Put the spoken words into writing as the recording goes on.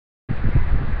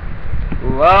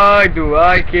Why do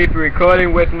I keep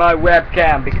recording with my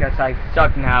webcam? Because I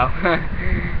suck now.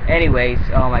 Anyways,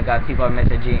 oh my god, people are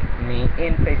messaging me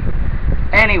in Facebook.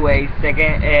 Anyways,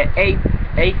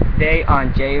 eighth day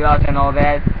on Yey-Loss and all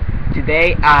that. Today,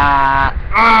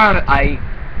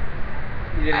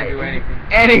 You didn't do anything.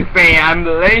 Anything. I'm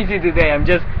lazy today. I'm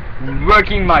just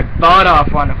working my butt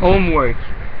off on homework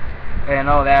and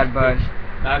all that, but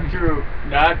Not true.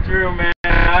 Not true, man.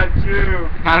 Not true.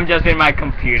 I'm just in my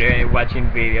computer and watching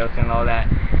videos and all that.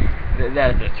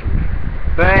 That's the truth.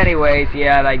 But anyways,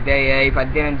 yeah, like day 8, I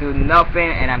didn't do nothing,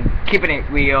 and I'm keeping it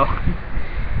real.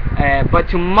 But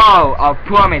tomorrow, I'll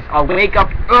promise, I'll wake up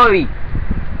early,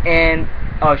 and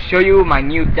I'll show you my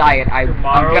new diet. I'm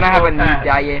gonna have a new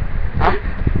diet. Huh?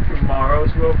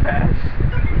 Tomorrow's will pass.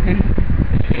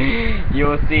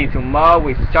 You'll see, tomorrow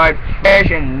we start fresh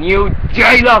and new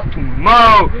Yey-Loss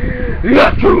tomorrow.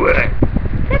 Let's do it.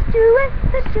 Let's do it.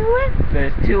 Let's do it.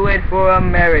 Let's do it for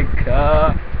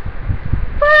America.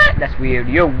 What? That's weird.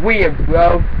 You're weird,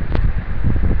 bro.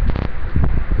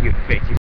 You fix it.